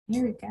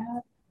Here we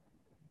go.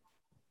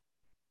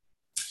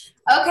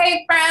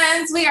 Okay,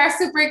 friends, we are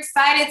super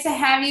excited to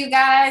have you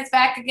guys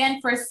back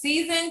again for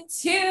season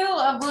 2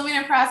 of Blooming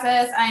in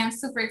Process. I am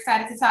super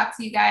excited to talk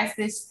to you guys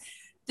this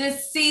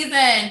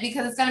season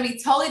because it's going to be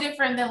totally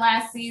different than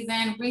last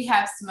season. We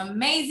have some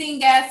amazing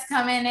guests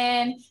coming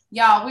in.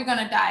 Y'all, we're going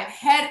to dive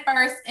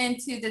headfirst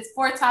into this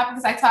 4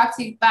 topics I talked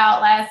to you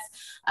about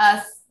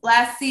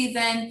last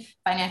season: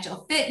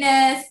 financial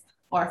fitness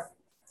or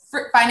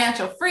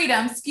financial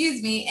freedom,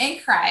 in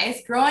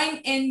Christ, growing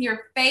in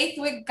your faith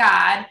with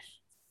God,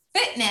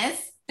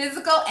 fitness,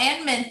 physical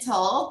and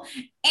mental,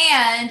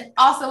 and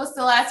also what's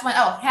the last one?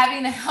 Oh,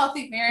 having a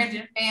healthy marriage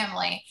and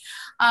family.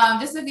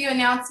 Just a few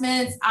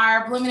announcements.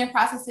 Our Blooming in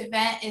Process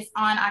event is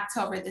on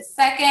October the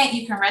 2nd.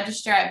 You can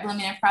register at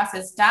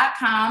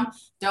bloominginprocess.com.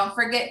 Don't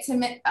forget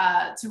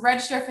to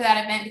register for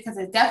that event because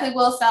it definitely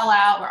will sell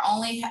out.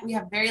 We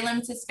have very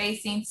limited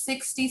spacing,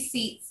 60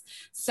 seats.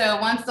 So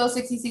once those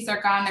 60 seats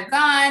are gone, they're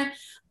gone.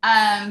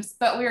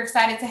 But we're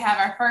excited to have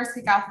our first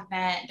kickoff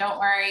event. Don't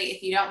worry,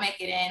 if you don't make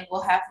it in,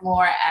 we'll have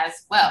more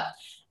as well.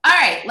 All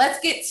right,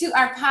 let's get to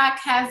our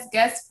podcast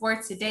guest for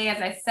today.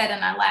 As I said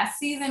in our last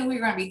season,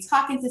 we're going to be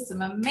talking to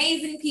some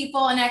amazing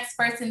people and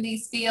experts in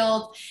these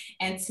fields.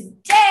 And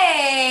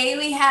today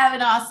we have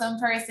an awesome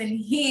person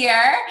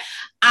here.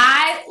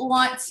 I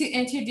want to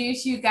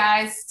introduce you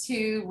guys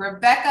to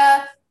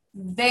Rebecca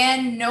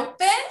Van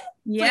Noppen.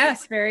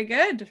 Yes, very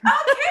good. Okay.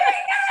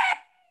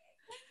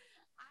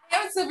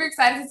 I'm super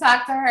excited to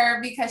talk to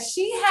her because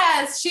she's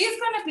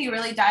going to be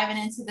really diving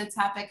into the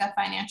topic of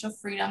financial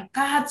freedom,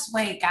 God's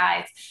way,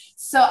 guys.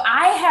 So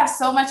I have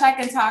so much I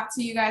can talk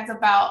to you guys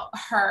about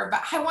her,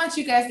 but I want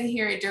you guys to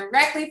hear it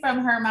directly from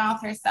her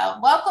mouth herself.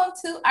 Welcome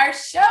to our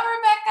show,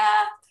 Rebecca.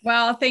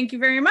 Well, thank you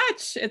very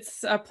much.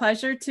 It's a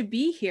pleasure to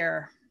be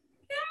here.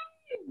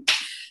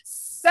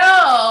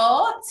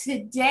 So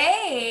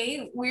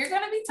today we're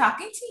going to be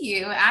talking to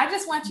you. And I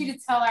just want you to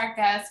tell our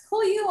guests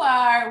who you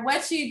are,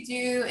 what you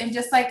do, and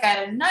just like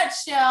at a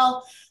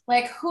nutshell,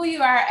 like who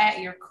you are at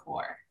your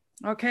core.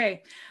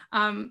 Okay.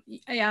 I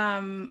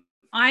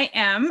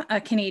am a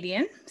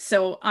Canadian,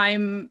 so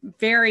I'm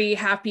very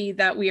happy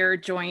that we are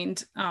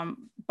joined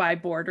by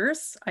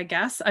borders, I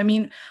guess. I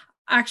mean,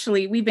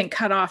 actually, we've been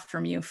cut off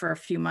from you for a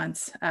few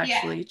months,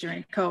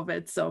 during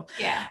COVID. So,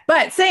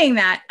 but saying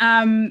that,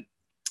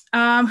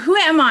 who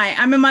am I?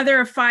 I'm a mother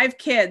of 5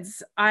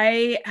 kids.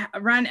 I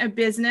run a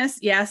business.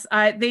 Yes,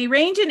 they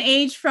range in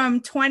age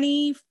from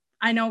 20.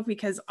 I know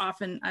because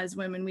often as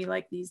women, we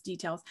like these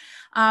details.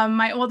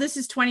 My oldest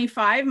is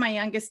 25. My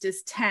youngest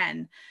is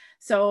 10.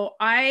 So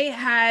I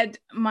had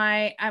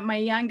my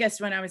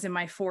youngest when I was in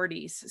my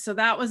 40s. So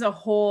that was a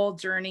whole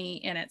journey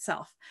in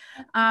itself.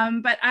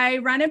 But I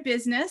run a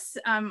business.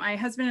 My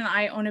husband and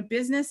I own a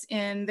business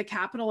in the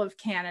capital of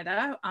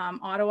Canada,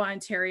 Ottawa,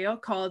 Ontario,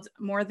 called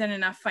More Than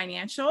Enough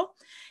Financial.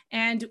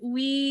 And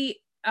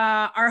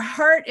our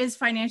heart is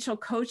financial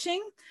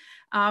coaching.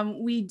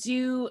 We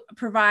do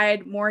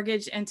provide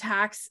mortgage and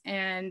tax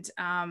and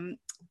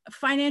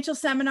financial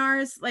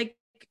seminars, like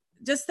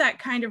just that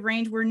kind of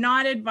range. We're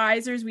not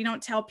advisors. We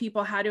don't tell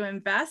people how to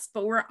invest,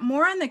 but we're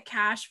more on the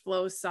cash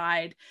flow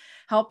side,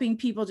 helping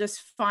people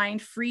just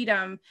find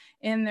freedom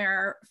in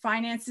their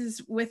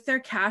finances with their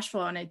cash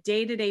flow on a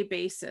day-to-day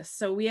basis.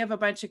 So we have a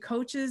bunch of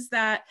coaches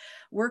that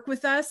work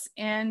with us,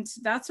 and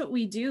that's what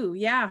we do.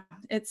 Yeah,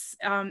 it's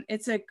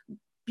a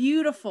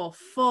beautiful,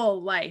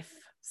 full life.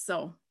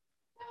 So.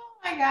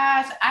 Oh my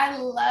gosh, I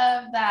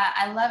love that.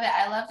 I love it.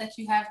 I love that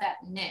you have that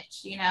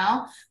niche,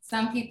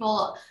 Some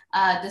people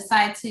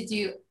decide to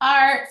do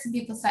art, some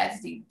people decide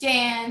to do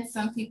dance,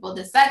 some people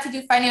decide to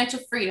do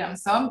financial freedom.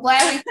 So I'm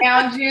glad we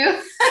found you.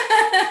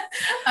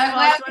 I'm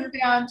glad we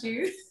found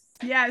you.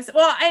 Yes.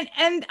 Well,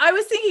 and I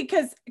was thinking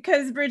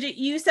because Bridget,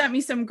 you sent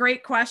me some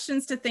great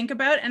questions to think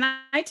about. And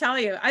I tell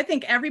you, I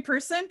think every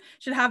person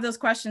should have those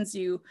questions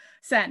you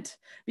sent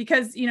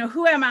because,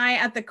 who am I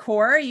at the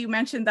core? You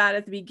mentioned that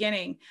at the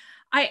beginning.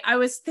 I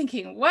was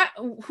thinking,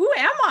 who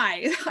am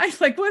I? I was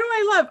like, what do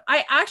I love?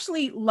 I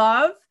actually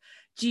love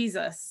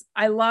Jesus.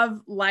 I love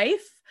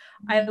life.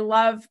 I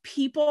love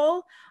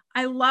people.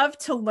 I love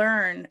to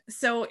learn.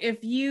 So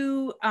if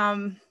you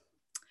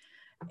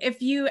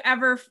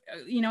ever,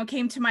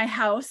 came to my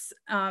house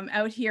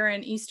out here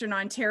in Eastern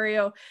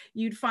Ontario,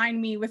 you'd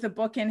find me with a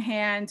book in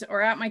hand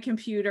or at my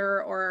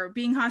computer or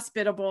being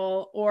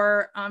hospitable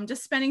or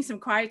just spending some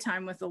quiet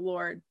time with the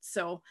Lord.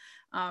 So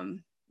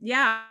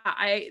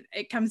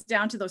it comes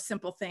down to those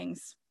simple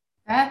things.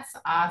 That's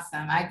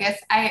awesome. I guess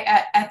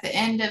at the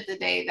end of the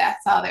day,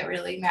 that's all that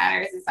really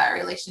matters is our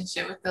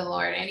relationship with the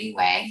Lord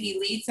anyway. He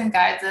leads and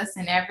guides us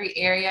in every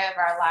area of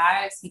our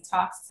lives. He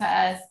talks to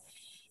us.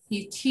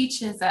 He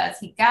teaches us.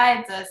 He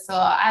guides us. So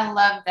I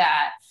love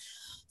that.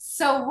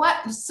 So what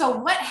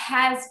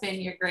has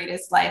been your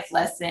greatest life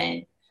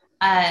lesson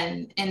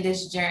in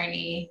this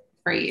journey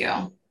for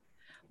you?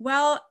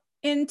 Well,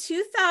 In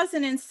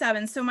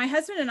 2007, so my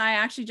husband and I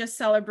actually just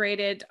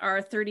celebrated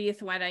our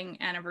 30th wedding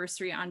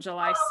anniversary on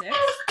July 6th.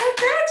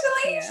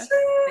 Congratulations.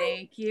 Yes,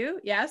 thank you.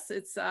 Yes,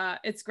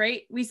 it's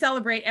great. We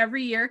celebrate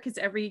every year because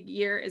every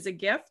year is a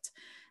gift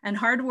and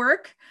hard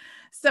work.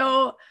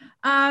 So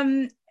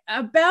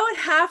about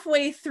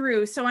halfway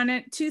through, so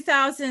in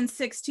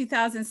 2006,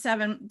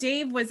 2007,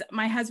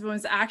 my husband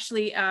was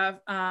actually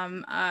a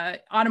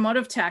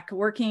automotive tech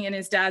working in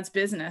his dad's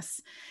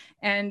business.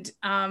 And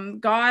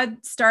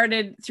God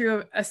started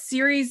through a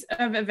series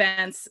of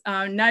events,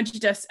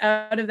 nudged us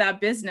out of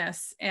that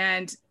business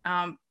and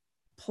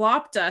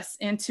plopped us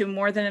into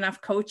More Than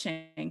Enough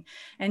Coaching.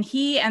 And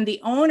he and the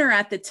owner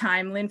at the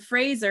time, Lynn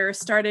Fraser,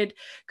 started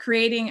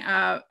creating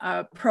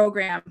a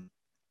program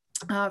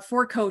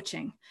for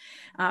coaching,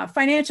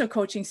 financial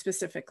coaching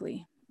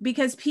specifically,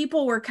 because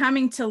people were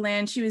coming to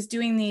Lynn. She was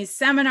doing these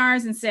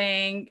seminars and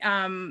saying,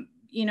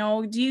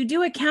 do you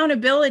do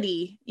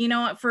accountability,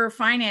 for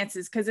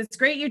finances? Because it's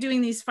great you're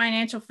doing these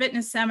financial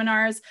fitness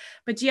seminars,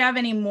 but do you have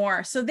any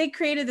more? So they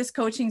created this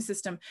coaching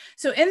system.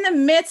 So in the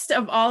midst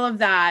of all of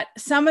that,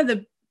 some of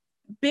the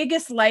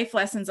biggest life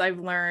lessons I've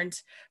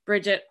learned,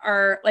 Bridget,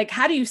 are like,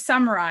 how do you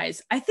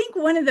summarize? I think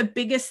one of the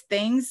biggest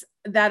things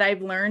that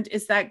I've learned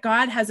is that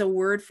God has a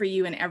word for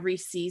you in every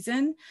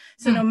season.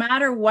 So no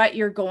matter what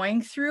you're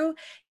going through,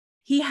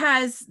 he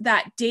has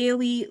that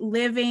daily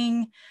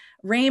living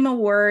Rhema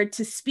word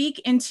to speak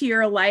into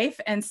your life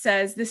and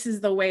says, this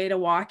is the way to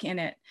walk in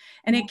it.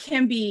 And it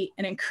can be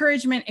an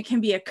encouragement. It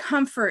can be a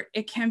comfort.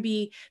 It can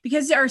be,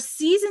 because our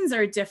seasons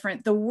are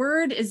different. The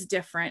word is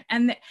different.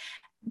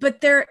 But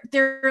they're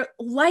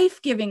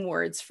life-giving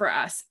words for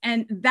us.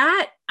 And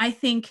that, I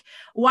think,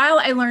 while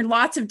I learned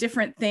lots of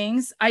different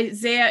things,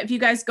 Isaiah, if you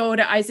guys go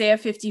to Isaiah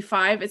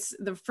 55, it's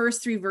the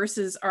first 3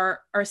 verses are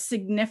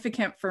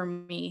significant for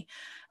me.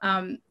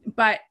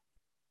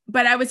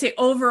 But I would say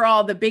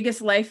overall, the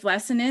biggest life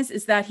lesson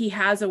is that he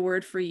has a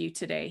word for you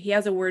today. He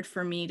has a word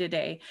for me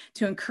today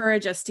to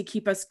encourage us, to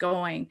keep us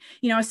going,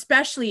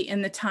 especially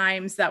in the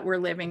times that we're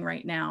living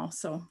right now.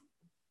 So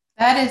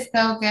that is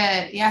so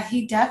good. Yeah,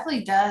 he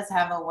definitely does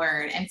have a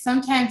word. And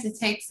sometimes it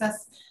takes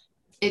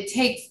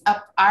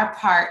up our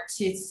part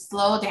to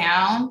slow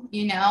down,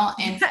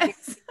 and to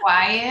be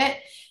quiet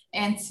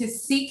and to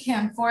seek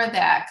him for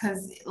that.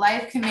 Because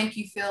life can make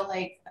you feel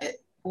like,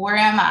 where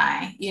am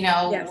I?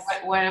 Yes.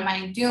 What am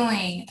I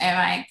doing? Am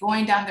I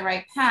going down the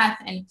right path?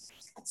 And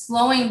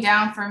slowing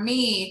down for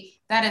me,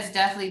 that has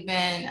definitely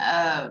been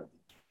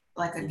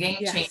like a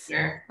game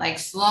changer, like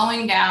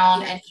slowing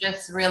down and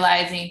just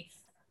realizing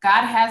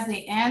God has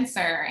the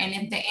answer. And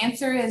if the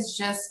answer is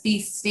just be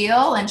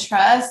still and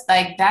trust,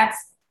 like that's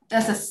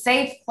a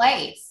safe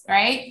place,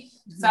 right?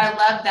 So I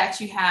love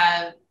that you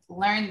have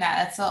learned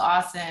that. That's so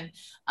awesome.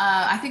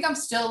 I think I'm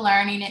still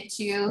learning it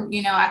too,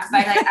 because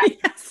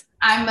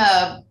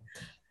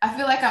I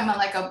feel like I'm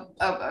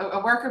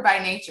a worker by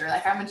nature.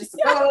 Like I'm just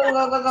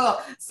go.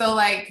 So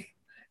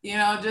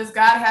just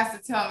God has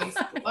to tell me,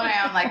 slow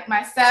down. Like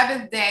my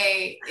Sabbath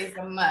day is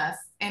a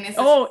must. And it's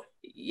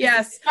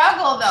yes. It's a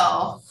struggle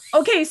though.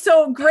 Okay.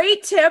 So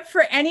great tip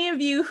for any of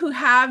you who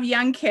have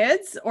young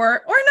kids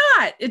or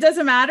not, it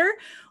doesn't matter.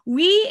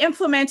 We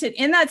implemented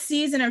in that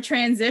season of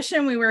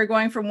transition, we were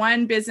going from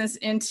one business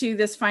into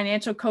this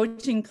financial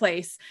coaching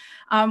place.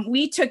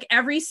 We took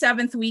every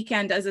 7th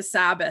weekend as a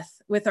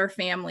Sabbath with our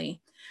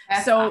family.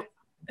 So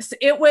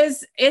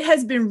it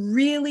has been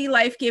really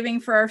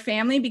life-giving for our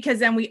family, because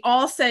then we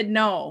all said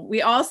no.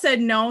 We all said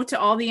no to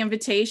all the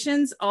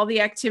invitations, all the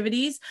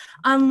activities,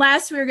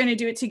 unless we were going to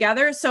do it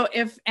together. So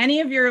if any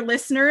of your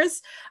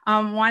listeners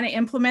want to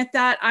implement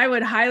that, I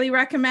would highly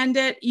recommend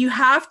it. You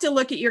have to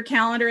look at your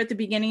calendar at the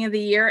beginning of the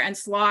year and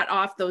slot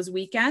off those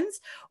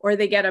weekends, or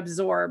they get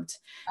absorbed.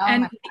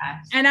 And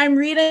I'm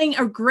reading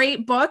a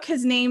great book.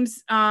 His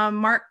name's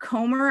Mark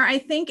Comer, I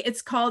think.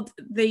 It's called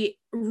The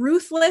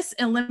Ruthless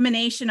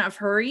Elimination of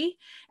Hurry,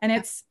 and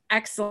it's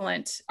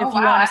excellent if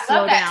you want to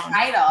slow down.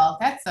 Title.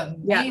 That's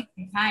an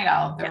amazing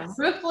title. The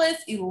Ruthless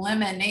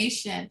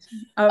Elimination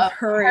of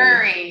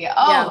Hurry.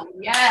 Oh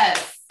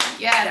yes.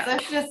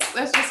 Let's just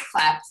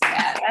clap to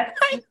that.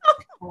 That's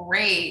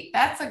great.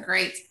 That's a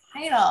great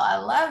title. I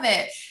love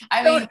it.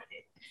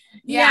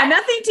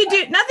 Nothing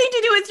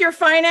to do with your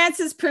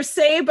finances per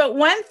se, but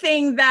one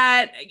thing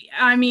that,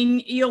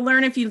 you'll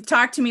learn if you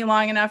talk to me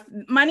long enough,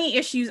 money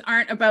issues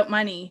aren't about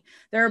money.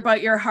 They're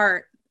about your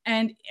heart.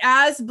 And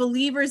as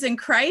believers in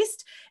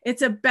Christ,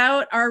 it's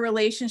about our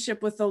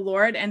relationship with the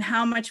Lord and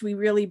how much we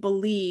really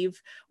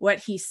believe what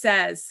he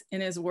says in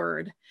his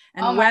word,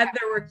 and whether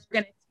we're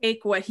going to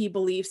take what he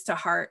believes to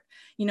heart,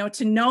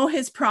 to know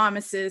his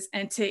promises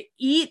and to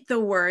eat the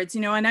words,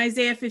 in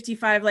Isaiah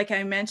 55, like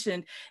I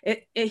mentioned,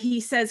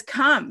 he says,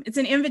 come, it's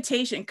an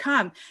invitation.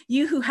 Come,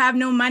 you who have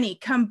no money,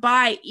 come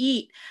buy,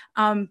 eat,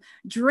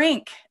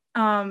 drink.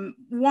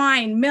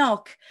 wine,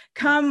 milk,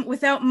 come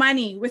without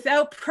money,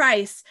 without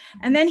price.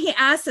 And then he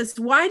asks us,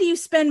 why do you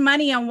spend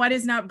money on what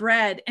is not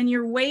bread and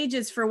your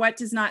wages for what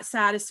does not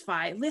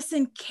satisfy?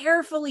 Listen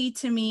carefully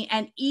to me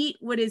and eat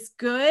what is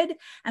good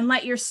and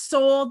let your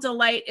soul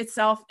delight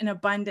itself in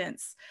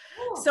abundance.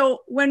 Ooh.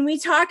 So when we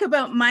talk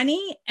about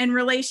money and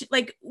relation,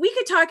 like we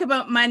could talk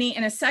about money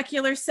in a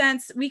secular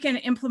sense, we can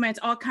implement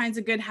all kinds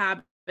of good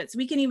habits.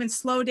 We can even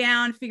slow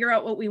down, figure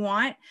out what we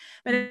want.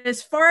 But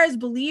as far as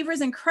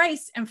believers in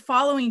Christ and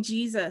following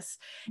Jesus,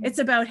 it's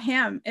about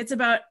him. It's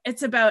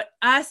about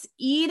us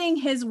eating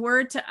his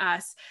word to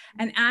us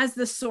and as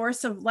the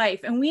source of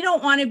life. And we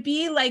don't want to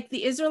be like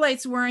the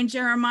Israelites were in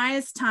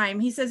Jeremiah's time.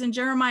 He says in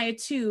Jeremiah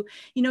 2,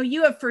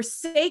 you have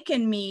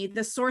forsaken me,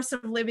 the source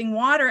of living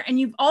water, and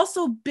you've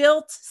also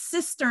built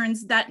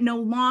cisterns that no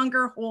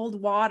longer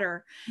hold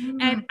water.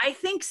 And I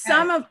think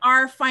some of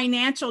our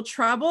financial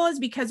trouble is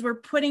because we're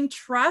putting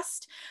trust.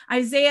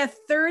 Isaiah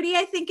 30,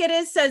 I think it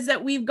is, says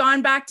that we've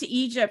gone back to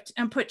Egypt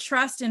and put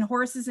trust in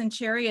horses and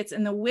chariots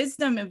and the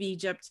wisdom of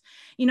Egypt.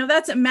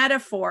 That's a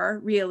metaphor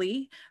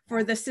really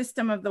for the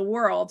system of the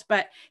world,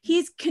 but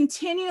he's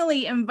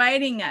continually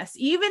inviting us,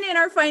 even in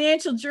our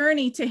financial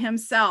journey, to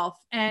himself.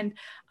 And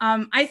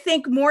I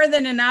think more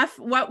than enough,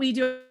 what we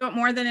do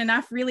more than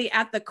enough really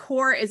at the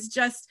core is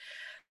just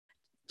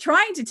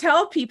trying to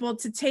tell people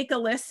to take a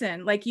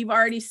listen. Like you've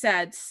already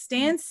said,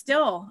 stand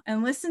still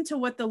and listen to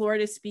what the Lord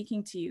is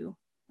speaking to you.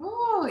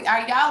 Ooh,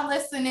 are y'all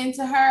listening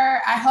to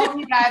her? I hope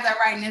you guys are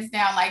writing this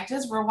down. Like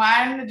just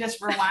rewind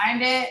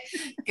it,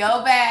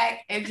 go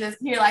back and just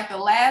hear like the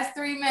last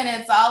 3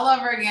 minutes all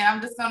over again.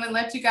 I'm just going to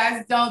let you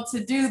guys know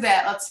to do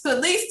that at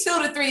least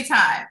 2 to 3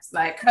 times.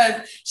 Like,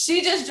 cause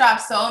she just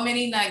dropped so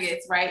many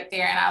nuggets right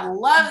there. And I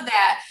love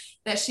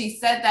that she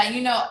said that.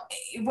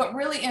 What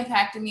really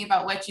impacted me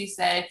about what you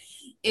said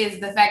is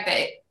the fact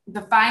that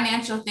the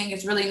financial thing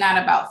is really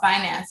not about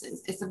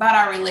finances. It's about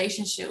our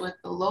relationship with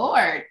the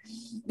Lord.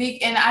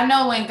 And I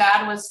know when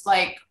God was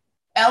like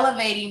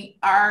elevating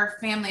our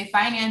family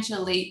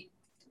financially,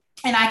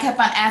 and I kept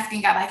on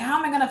asking God, like, how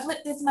am I going to flip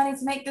this money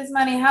to make this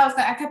money?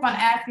 I kept on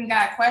asking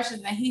God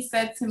questions. And he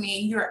said to me,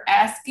 you're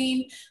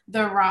asking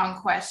the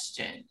wrong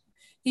question.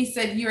 He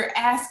said, you're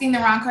asking the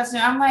wrong question.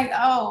 I'm like,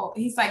 oh,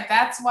 he's like,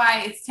 that's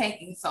why it's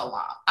taking so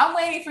long. I'm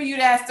waiting for you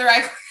to ask the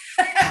right question.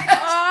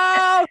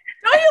 Oh,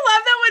 don't you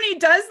love that when he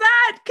does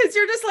that? Because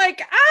you're just like,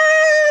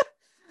 yes.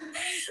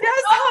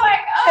 I'm like,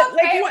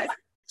 okay. Like, what?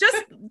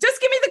 Just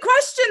give me the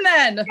question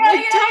then. Tell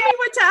me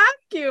what to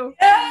ask you.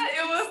 Yeah,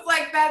 it was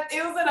like that.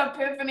 It was an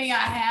epiphany I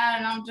had.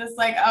 And I'm just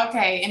like,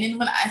 okay. And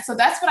then so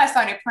that's what I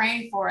started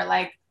praying for.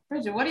 Like,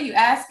 Bridget, what are you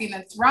asking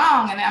that's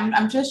wrong? And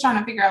I'm just trying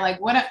to figure out like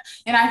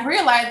and I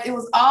realized it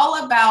was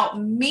all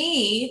about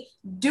me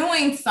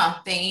doing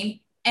something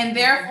and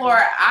therefore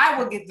I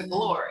will get the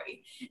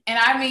glory. And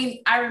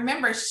I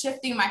remember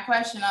shifting my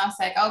question. I was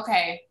like,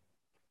 okay,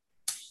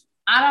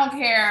 I don't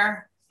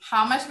care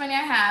how much money I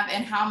have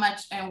and how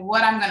much and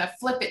what I'm going to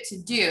flip it to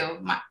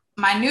do.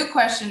 My new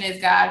question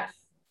is, God,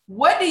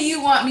 what do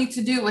you want me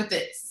to do with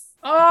this?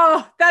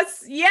 Oh, that's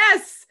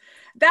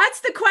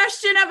the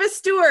question of a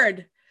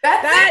steward.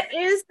 That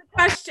is the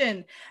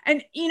question.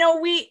 And,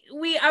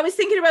 I was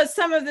thinking about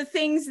some of the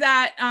things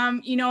that,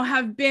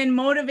 have been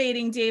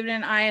motivating David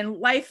and I and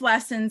life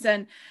lessons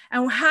and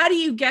how do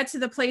you get to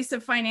the place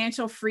of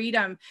financial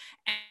freedom?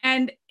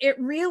 And it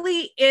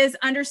really is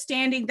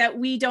understanding that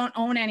we don't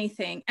own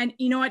anything. And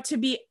you know what, to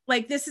be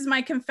like, this is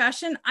my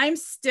confession. I'm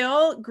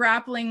still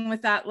grappling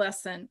with that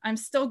lesson. I'm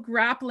still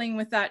grappling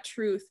with that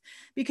truth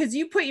because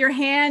you put your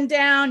hand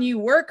down, you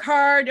work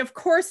hard. Of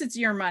course it's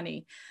your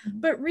money,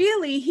 but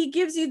really he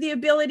gives you the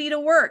ability to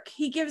work.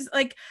 He gives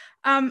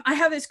I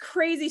have this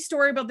crazy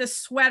story about this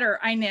sweater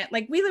I knit.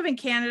 Like we live in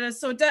Canada,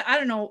 so I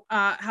don't know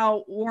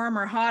how warm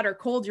or hot or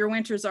cold your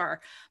winters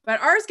are,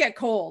 but ours get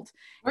cold.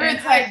 We're in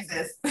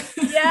Texas.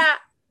 Yeah.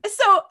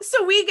 So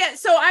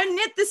I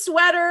knit the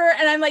sweater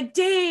and I'm like,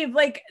 Dave,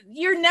 like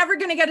you're never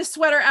going to get a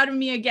sweater out of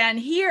me again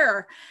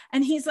here.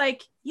 And he's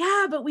like,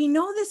 yeah, but we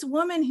know this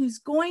woman who's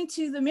going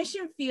to the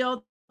mission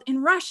field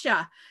in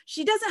Russia.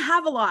 She doesn't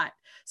have a lot.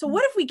 So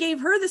what if we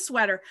gave her the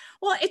sweater?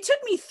 Well, it took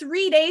me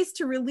 3 days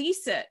to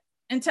release it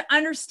and to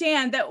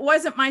understand that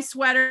wasn't my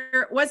sweater,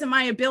 it wasn't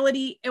my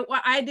ability, it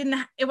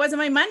wasn't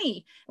my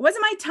money, it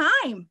wasn't my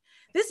time.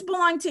 This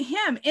belonged to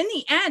him. In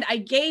the end, I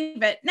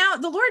gave it. Now,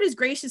 the Lord is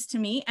gracious to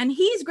me and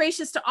he's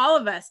gracious to all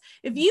of us.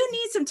 If you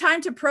need some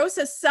time to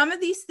process some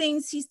of these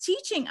things he's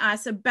teaching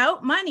us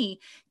about money,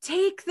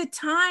 take the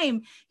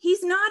time.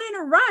 He's not in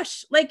a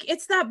rush. Like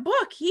it's that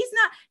book.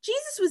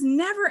 Jesus was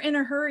never in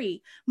a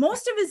hurry.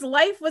 Most of his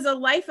life was a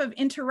life of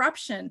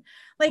interruption.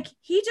 Like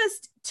he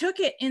just took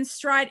it in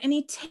stride and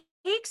he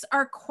takes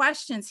our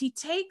questions. He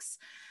takes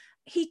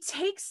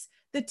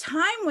the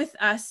time with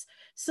us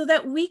so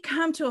that we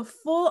come to a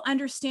full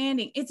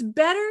understanding. It's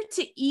better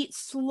to eat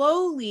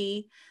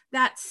slowly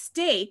that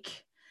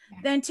steak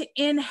than to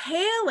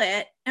inhale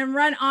it and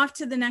run off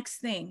to the next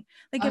thing.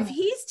 Like if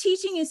he's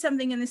teaching you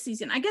something in the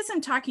season, I guess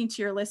I'm talking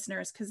to your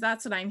listeners because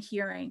that's what I'm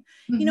hearing.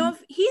 You know,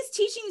 if he's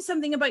teaching you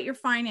something about your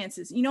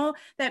finances, you know,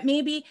 that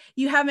maybe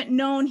you haven't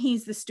known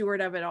he's the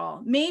steward of it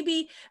all.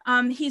 Maybe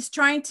he's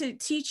trying to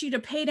teach you to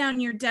pay down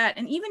your debt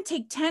and even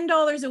take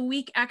 $10 a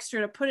week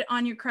extra to put it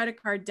on your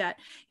credit card debt.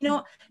 You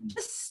know,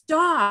 just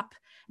stop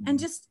and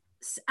just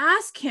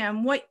ask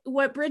him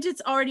what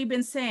Bridget's already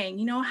been saying.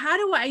 You know, how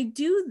do I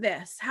do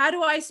this? How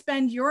do I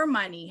spend your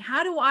money?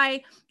 How do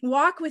I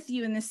walk with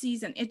you in the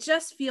season? It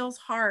just feels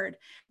hard.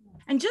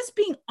 And just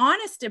being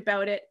honest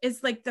about it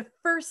is like the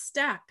first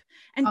step.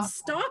 And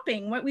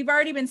stopping what we've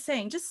already been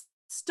saying, just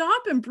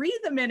stop and breathe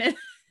a minute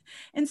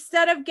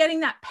instead of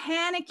getting that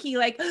panicky,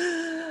 like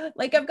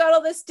I've got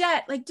all this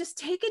debt. Like just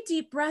take a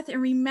deep breath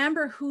and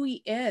remember who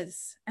he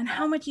is and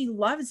how much he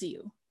loves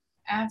you.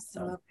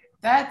 Absolutely.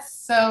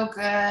 That's so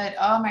good.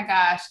 Oh my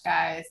gosh,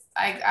 guys.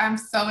 I'm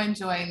so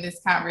enjoying this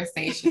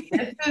conversation.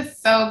 This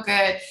is so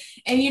good.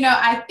 And, you know,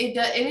 it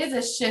is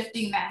a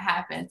shifting that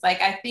happens.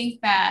 Like, I think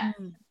that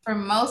for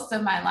most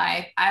of my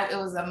life, it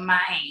was a mine,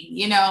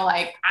 you know,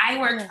 like I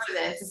worked for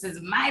this. This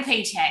is my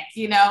paycheck,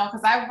 you know,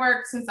 because I've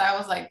worked since I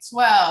was like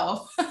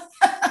 12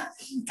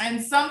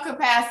 in some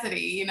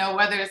capacity, you know,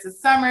 whether it's a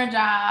summer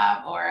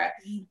job or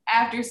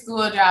after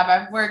school job.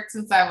 I've worked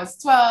since I was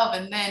 12.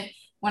 And then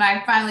when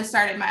I finally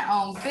started my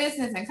own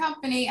business and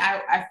company,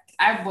 I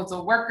was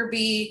a worker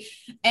bee,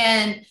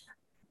 and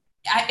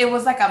it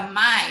was like a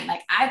mine.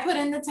 Like I put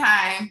in the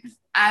time,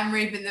 I'm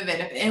reaping the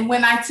benefit. And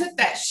when I took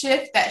that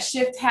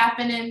shift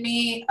happened in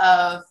me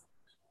of,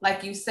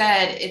 like you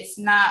said, it's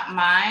not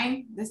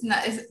mine.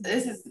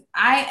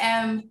 I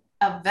am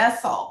a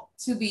vessel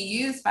to be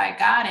used by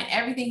God, and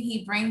everything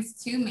he brings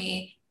to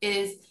me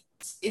is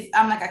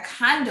I'm like a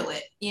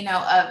conduit, you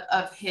know,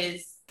 of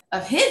his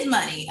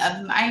money,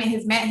 of mine and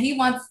his man. He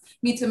wants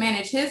me to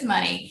manage his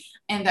money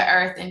in the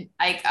earth. And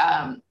like,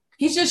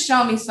 he's just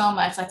shown me so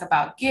much, like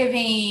about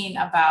giving,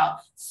 about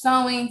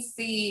sowing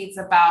seeds,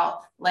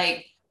 about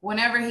like,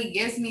 whenever he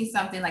gives me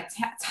something like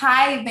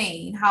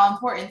tithing, how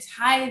important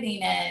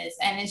tithing is.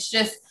 And it's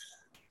just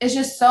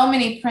so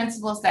many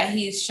principles that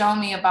he's shown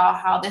me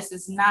about how this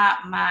is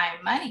not my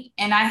money.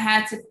 And I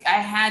had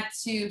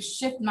to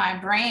shift my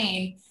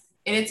brain,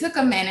 and it took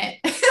a minute.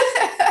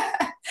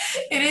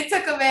 And it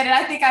took a minute.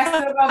 I think I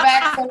still go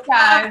back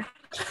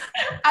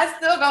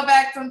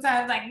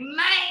sometimes. Like,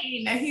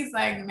 mine. And he's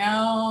like,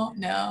 no.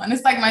 And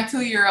it's like my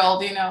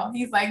 2-year-old, you know,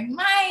 he's like,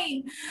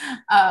 mine.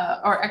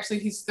 Or actually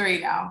he's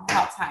 3 now.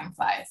 How time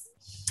flies.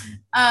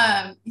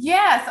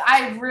 Yes,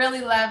 I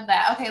really love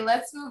that. Okay,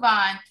 let's move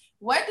on.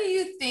 What do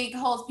you think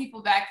holds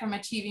people back from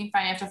achieving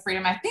financial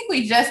freedom? I think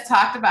we just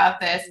talked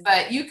about this,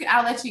 but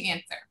I'll let you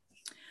answer.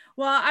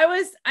 Well,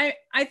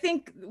 I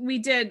think we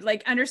did,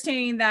 like,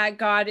 understanding that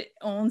God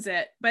owns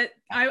it, but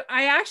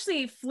I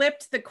actually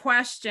flipped the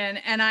question,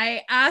 and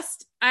I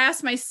asked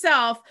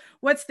myself,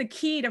 what's the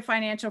key to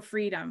financial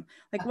freedom?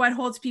 Like, what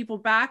holds people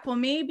back? Well,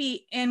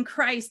 maybe in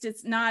Christ,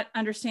 it's not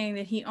understanding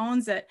that he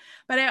owns it,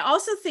 but I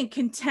also think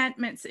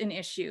contentment's an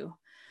issue.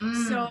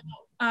 So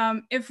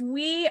if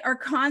we are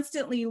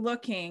constantly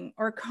looking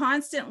or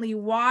constantly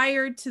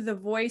wired to the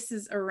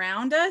voices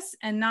around us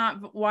and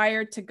not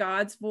wired to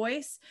God's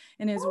voice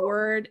and his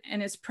word and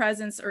his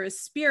presence or his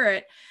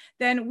spirit,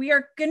 then we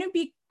are going to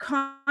be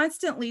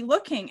constantly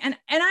looking. And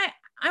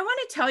I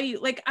want to tell you,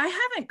 like, I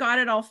haven't got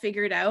it all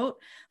figured out.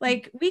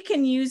 Like, we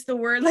can use the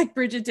word, like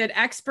Bridget did,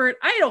 expert.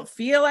 I don't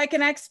feel like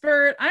an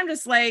expert. I'm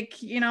just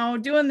like, you know,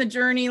 doing the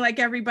journey like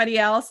everybody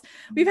else.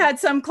 We've had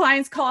some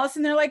clients call us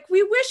and they're like,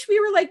 we wish we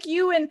were like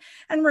you and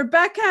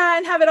Rebecca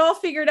and have it all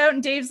figured out.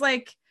 And Dave's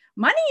like,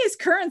 money is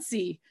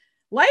currency.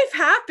 Life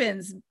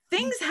happens.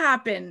 Things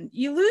happen.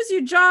 You lose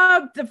your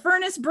job. The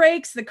furnace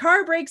breaks. The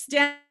car breaks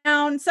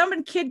down.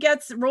 Some kid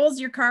rolls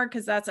your car,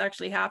 because that's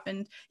actually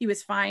happened. He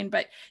was fine.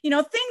 But, you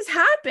know, things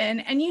happen,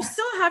 and you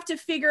still have to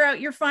figure out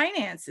your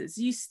finances.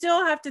 You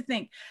still have to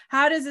think,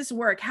 how does this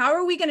work? How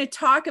are we going to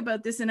talk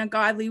about this in a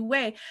godly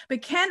way?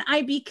 But can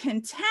I be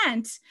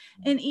content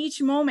in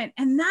each moment?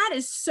 And that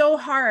is so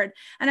hard.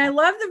 And I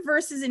love the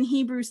verses in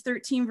Hebrews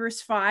 13,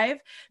 verse 5,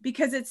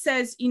 because it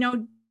says, you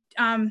know,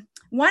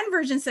 one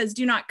version says,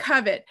 do not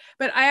covet,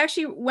 but I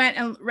actually went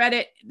and read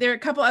it. There are a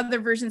couple other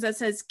versions that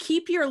says,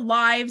 keep your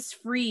lives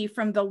free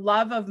from the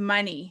love of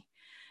money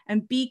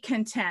and be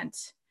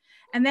content.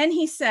 And then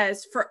he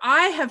says, for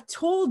I have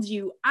told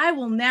you, I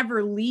will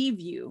never leave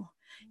you.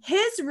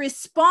 His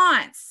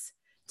response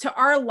to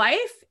our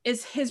life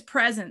is his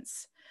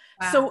presence.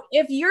 Wow. So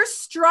if you're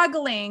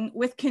struggling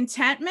with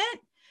contentment,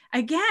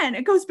 again,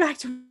 it goes back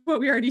to what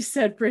we already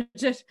said,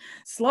 Bridget,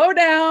 slow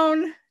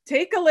down.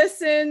 Take a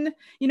listen.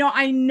 You know,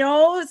 I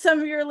know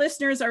some of your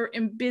listeners are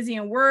busy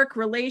in work,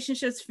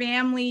 relationships,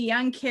 family,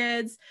 young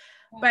kids,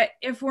 But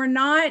if we're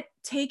not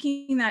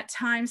taking that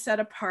time set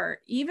apart,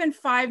 even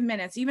 5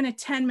 minutes, even a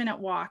 10-minute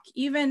walk,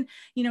 even,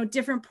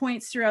 different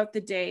points throughout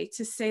the day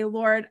to say,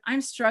 Lord,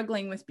 I'm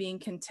struggling with being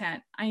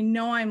content. I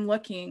know I'm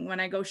looking when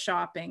I go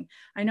shopping.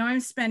 I know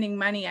I'm spending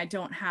money I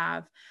don't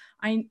have.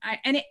 And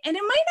it might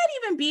not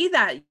even be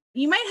that.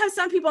 You might have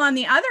some people on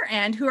the other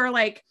end who are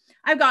like,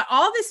 I've got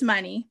all this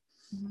money.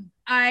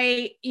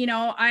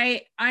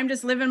 I'm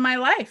just living my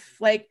life.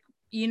 Like,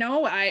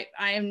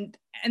 I'm,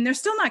 and they're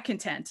still not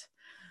content.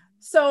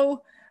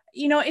 So,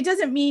 it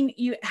doesn't mean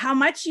how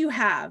much you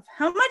have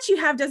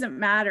doesn't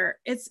matter.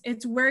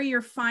 It's where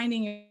you're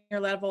finding your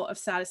level of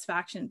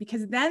satisfaction,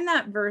 because then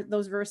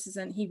those verses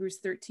in Hebrews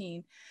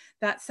 13,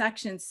 that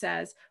section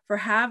says, for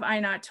have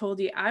I not told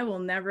you, I will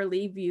never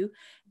leave you.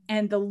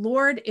 And the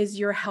Lord is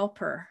your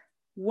helper.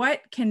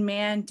 What can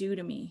man do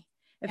to me?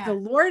 If the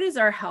Lord is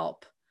our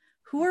help,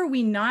 who are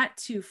we not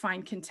to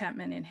find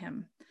contentment in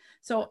him?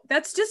 So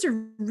that's just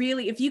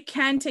if you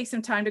can take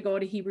some time to go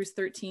to Hebrews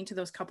 13, to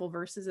those couple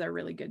verses, they're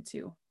really good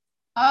too.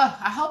 Oh,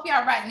 I hope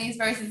y'all writing these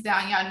verses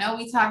down. Y'all know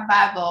we talk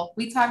Bible.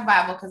 We talk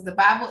Bible because the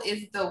Bible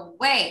is the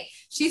way.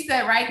 She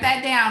said, write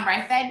that down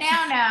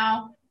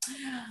now.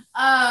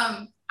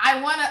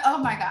 I want to, oh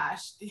my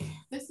gosh,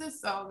 this is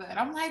so good.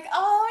 I'm like,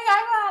 oh,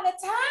 I'm out of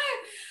time.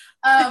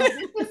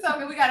 This is so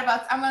good.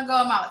 I'm going to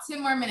go about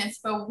 10 more minutes,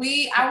 but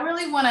I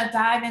really want to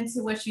dive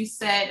into what you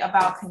said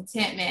about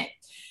contentment,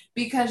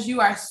 because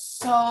you are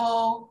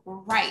so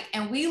right.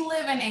 And we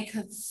live in a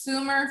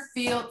consumer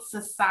field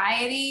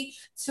society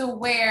to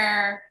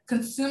where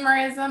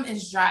consumerism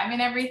is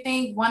driving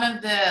everything. One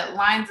of my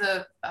lines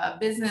of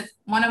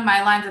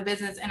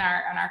business in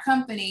our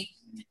company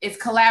is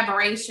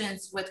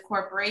collaborations with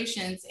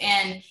corporations.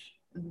 And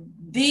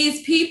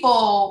these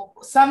people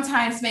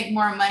sometimes make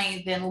more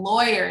money than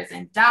lawyers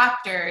and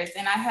doctors.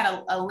 And I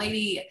had a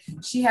lady,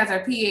 she has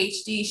her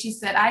PhD. She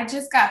said, I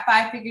just got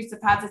 5 figures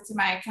deposited to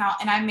my account,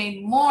 and I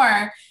made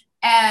more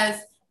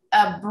as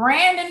a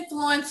brand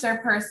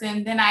influencer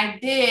person than I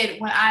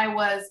did when I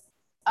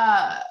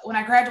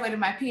graduated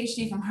my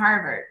PhD from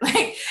Harvard.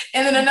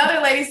 And then another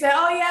lady said,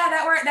 oh yeah,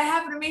 that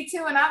happened to me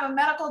too. And I'm a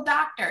medical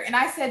doctor. And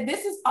I said,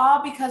 this is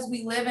all because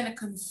we live in a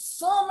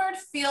consumer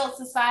field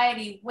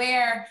society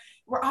where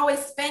we're always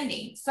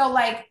spending. So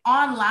like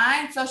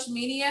online, social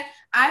media,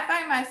 I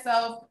find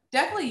myself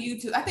definitely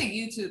YouTube. I think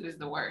YouTube is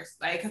the worst.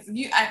 Like, cause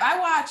if I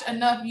watch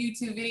enough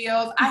YouTube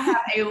videos, I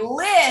have a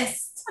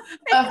list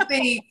of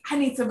things. I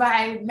need to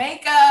buy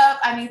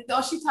makeup.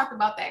 She talked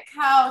about that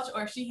couch,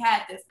 or she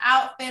had this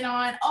outfit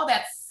on. Oh,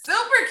 that's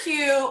super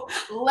cute.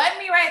 Let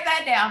me write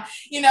that down,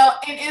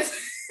 and it's,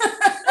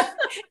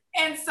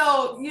 and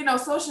so,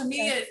 social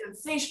media is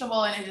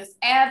sensational, and it just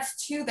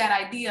adds to that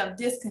idea of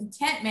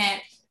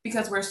discontentment,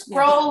 because we're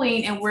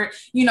scrolling and we're,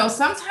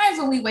 sometimes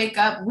when we wake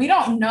up, we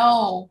don't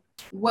know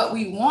what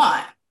we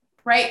want,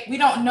 right? We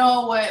don't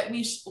know what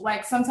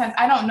like, sometimes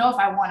I don't know if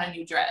I want a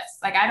new dress.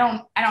 Like, I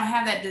don't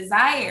have that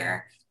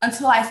desire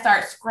until I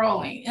start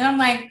scrolling. And I'm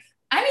like,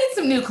 I need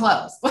some new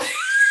clothes.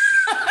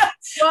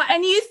 Well,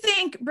 and you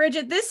think,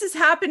 Bridget, this has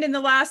happened in the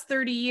last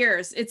 30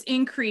 years. It's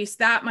increased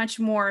that much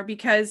more,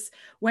 because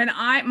when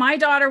my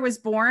daughter was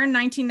born,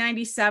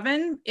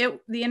 1997,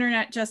 the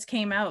internet just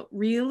came out.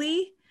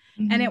 Really?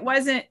 Mm-hmm. And it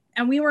wasn't,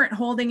 and we weren't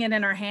holding it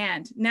in our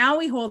hand. Now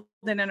we hold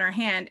it in our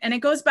hand. And it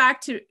goes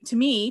back to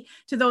me,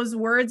 to those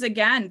words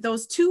again,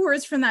 those 2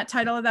 words from that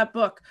title of that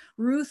book,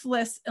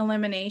 ruthless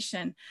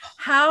elimination.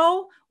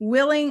 How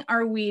willing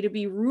are we to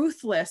be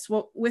ruthless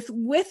with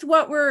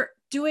what we're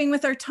doing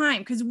with our time?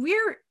 Because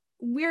we're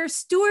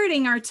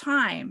stewarding our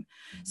time.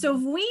 So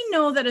if we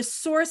know that a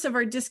source of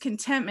our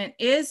discontentment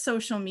is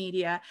social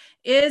media,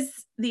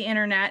 is the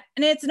internet,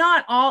 and it's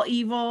not all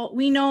evil,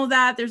 we know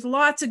that there's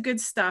lots of good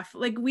stuff.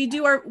 Like we're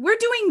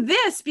doing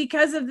this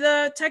because of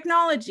the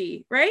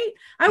technology, right?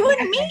 I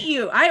wouldn't meet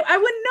you. I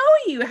wouldn't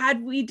know you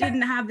had we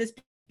didn't have this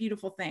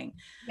beautiful thing.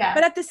 Yeah.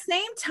 But at the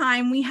same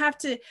time, we have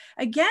to,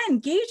 again,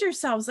 gauge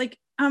ourselves. Like,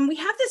 we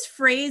have this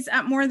phrase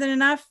at More Than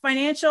Enough: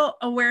 financial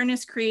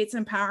awareness creates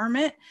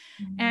empowerment.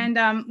 Mm-hmm.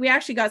 And we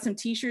actually got some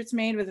t-shirts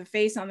made with a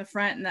face on the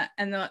front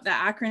and the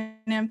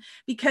acronym,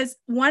 because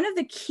one of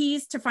the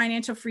keys to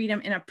financial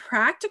freedom in a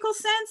practical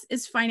sense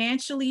is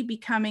financially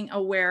becoming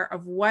aware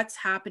of what's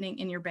happening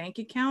in your bank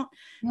account,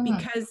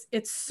 because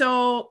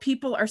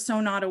people are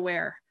so not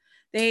aware.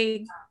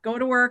 They go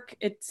to work,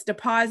 it's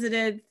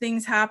deposited,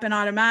 things happen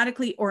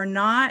automatically or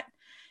not.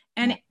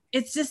 And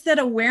it's just that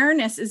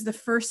awareness is the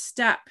first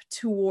step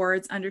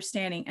towards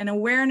understanding, and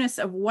awareness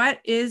of what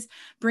is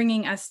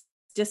bringing us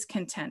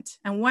discontent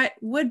and what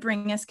would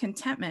bring us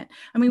contentment.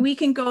 I mean, we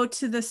can go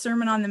to the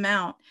Sermon on the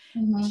Mount.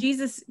 Mm-hmm.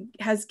 Jesus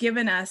has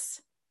given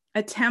us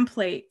a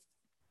template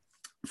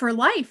for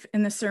life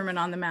in the Sermon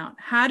on the Mount.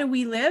 How do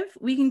we live?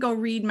 We can go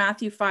read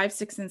Matthew 5,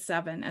 6, and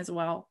 7 as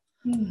well.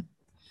 Mm.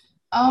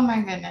 Oh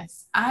my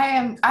goodness.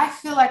 I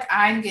feel like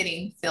I'm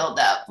getting filled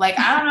up. Like,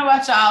 I don't know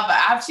about y'all,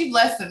 but she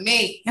blessing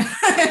me.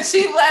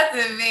 She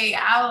blessing me.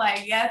 I'm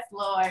like, yes,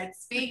 Lord,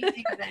 speak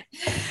to them.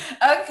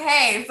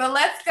 Okay, so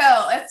let's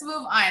go. Let's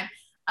move on.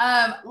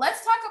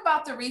 Let's talk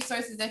about the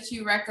resources that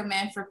you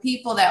recommend for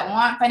people that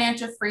want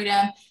financial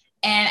freedom.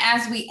 And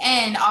as we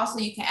end, also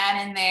you can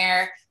add in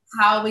there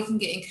how we can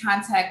get in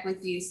contact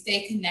with you,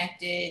 stay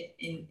connected,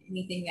 and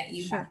anything that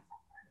you have.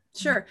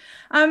 Sure.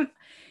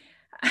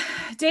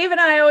 Dave and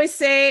I always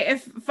say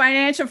if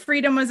financial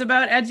freedom was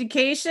about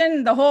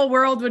education, the whole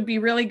world would be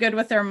really good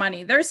with their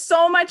money. There's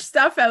so much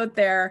stuff out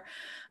there.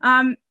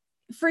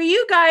 For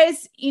you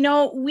guys,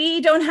 we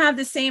don't have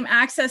the same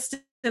access to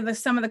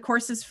some of the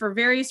courses for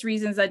various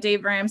reasons that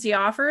Dave Ramsey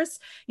offers.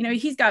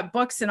 He's got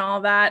books and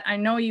all that. I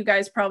know you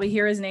guys probably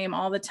hear his name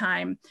all the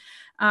time.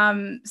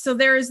 So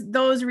there's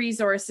those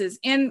resources.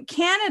 In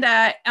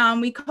Canada,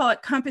 we call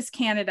it Compass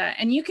Canada,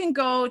 and you can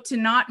go to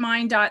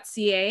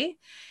notmine.ca.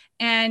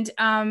 And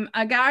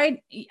a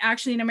guy,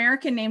 actually an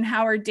American named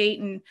Howard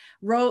Dayton,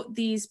 wrote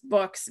these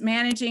books,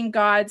 Managing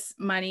God's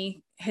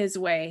Money His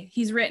Way.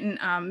 He's written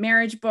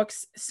marriage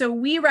books. So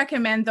we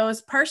recommend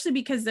those partially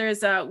because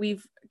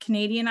we've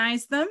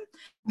Canadianized them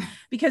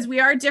because we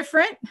are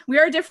different. We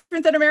are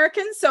different than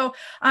Americans. So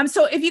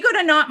if you go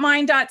to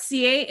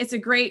notmine.ca, it's a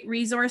great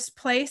resource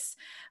place.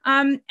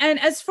 And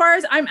as far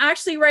as I'm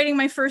actually writing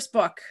my first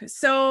book,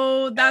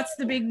 so that's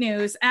the big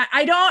news.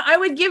 I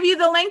would give you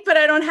the link, but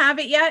I don't have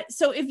it yet.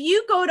 So if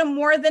you go to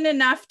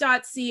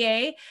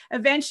morethanenough.ca,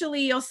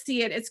 eventually you'll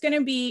see it. It's going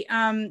to be,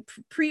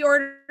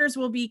 pre-orders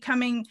will be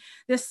coming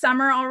this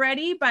summer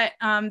already, but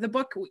the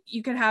book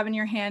you could have in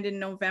your hand in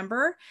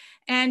November.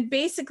 And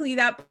basically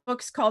that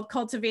book's called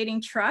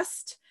Cultivating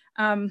Trust.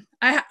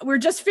 We're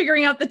just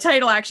figuring out the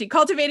title, actually,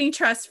 Cultivating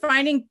Trust,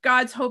 Finding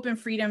God's Hope and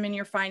Freedom in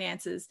Your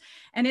Finances.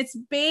 And it's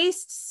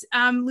based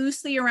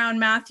loosely around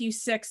Matthew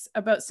 6,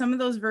 about some of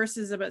those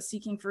verses about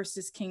seeking first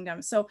his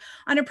kingdom. So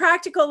on a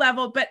practical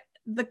level, but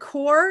the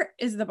core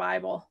is the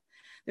Bible.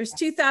 There's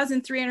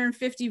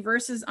 2,350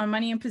 verses on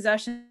money and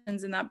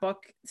possessions in that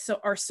book.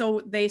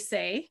 So they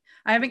say.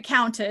 I haven't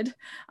counted,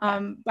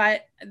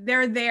 but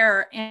they're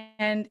there.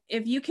 And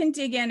if you can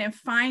dig in and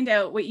find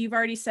out what you've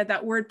already said,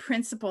 that word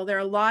principle, there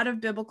are a lot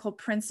of biblical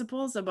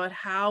principles about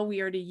how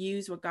we are to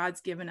use what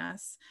God's given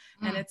us.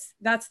 And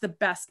that's the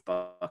best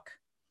book.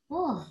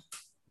 Ooh.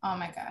 Oh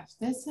my gosh,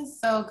 this is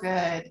so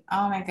good.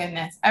 Oh my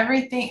goodness.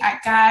 Everything,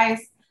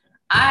 guys,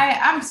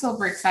 I'm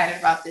super excited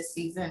about this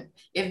season.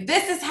 If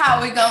this is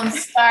how we're going to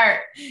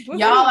start,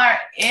 y'all are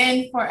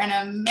in for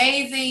an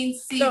amazing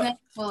season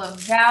full of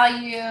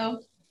value.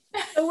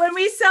 So when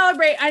we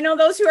celebrate, I know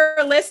those who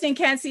are listening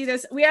can't see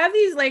this. We have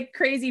these like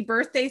crazy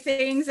birthday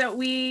things that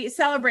we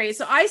celebrate.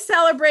 So I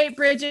celebrate,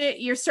 Bridget,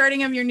 you're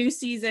starting of your new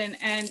season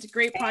and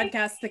great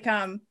podcasts to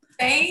come.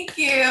 Thank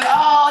you.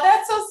 Oh,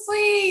 that's so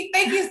sweet.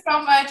 Thank you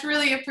so much.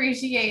 Really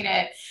appreciate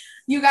it.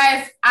 You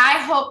guys, I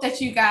hope that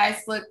you guys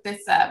look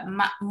this up,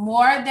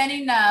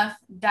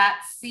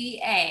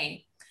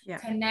 morethanenough.ca. Yeah.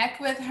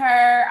 Connect with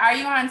her. Are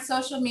you on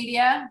social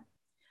media?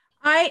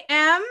 I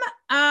am.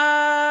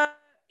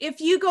 If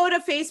you go to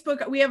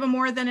Facebook, we have a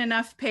More Than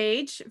Enough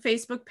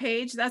Facebook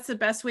page. That's the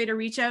best way to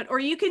reach out. Or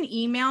you can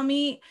email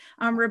me,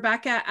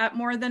 Rebecca at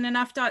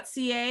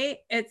morethanenough.ca.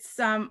 It's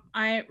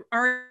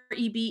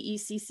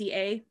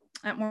REBECCA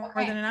at More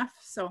Than Enough.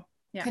 So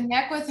yeah.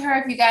 Connect with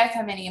her if you guys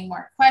have any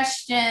more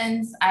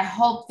questions. I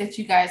hope that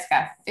you guys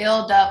got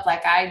filled up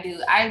like I do.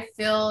 I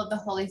feel the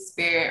Holy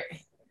Spirit.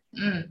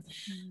 And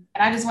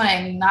I just want to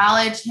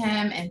acknowledge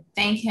him and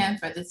thank him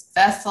for this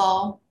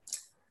vessel.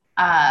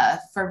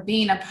 For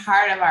being a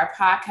part of our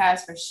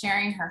podcast, for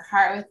sharing her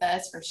heart with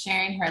us, for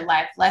sharing her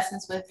life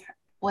lessons with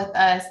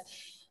us.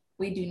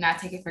 We do not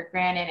take it for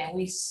granted, and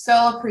we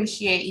so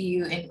appreciate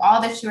you and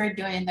all that you are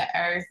doing in the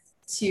earth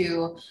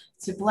to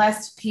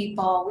bless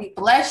people. We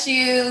bless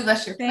you,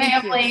 bless your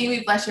family,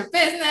 we bless your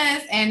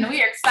business, and we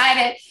are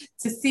excited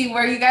to see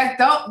where you guys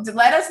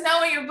let us know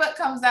when your book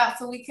comes out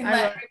so we can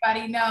let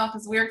everybody know,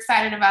 because we're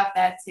excited about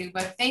that too.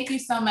 But thank you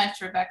so much,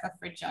 Rebecca,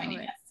 for joining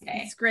us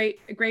today. It's great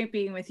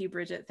being with you,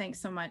 Bridget. Thanks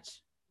so much.